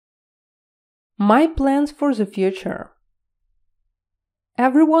My plans for the future.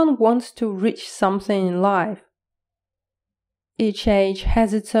 Everyone wants to reach something in life. Each age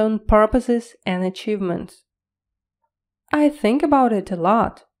has its own purposes and achievements. I think about it a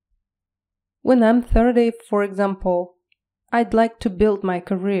lot. When I'm 30, for example, I'd like to build my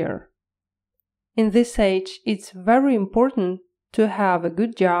career. In this age, it's very important to have a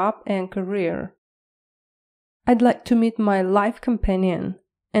good job and career. I'd like to meet my life companion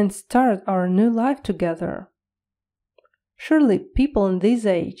and start our new life together. Surely people in this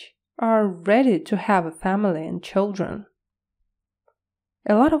age are ready to have a family and children.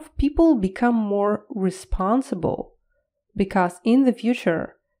 A lot of people become more responsible because in the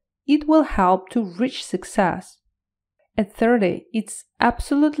future it will help to reach success. At 30, it's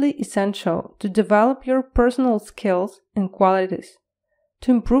absolutely essential to develop your personal skills and qualities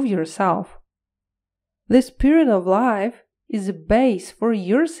to improve yourself. This period of life is a base for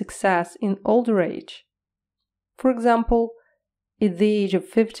your success in older age. For example, at the age of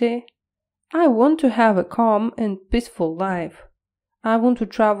 50, I want to have a calm and peaceful life. I want to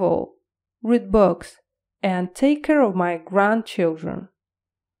travel, read books, and take care of my grandchildren.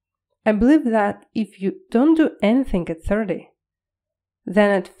 I believe that if you don't do anything at 30,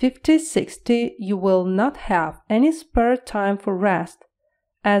 then at 50, 60 you will not have any spare time for rest,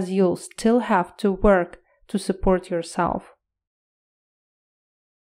 as you'll still have to work to support yourself.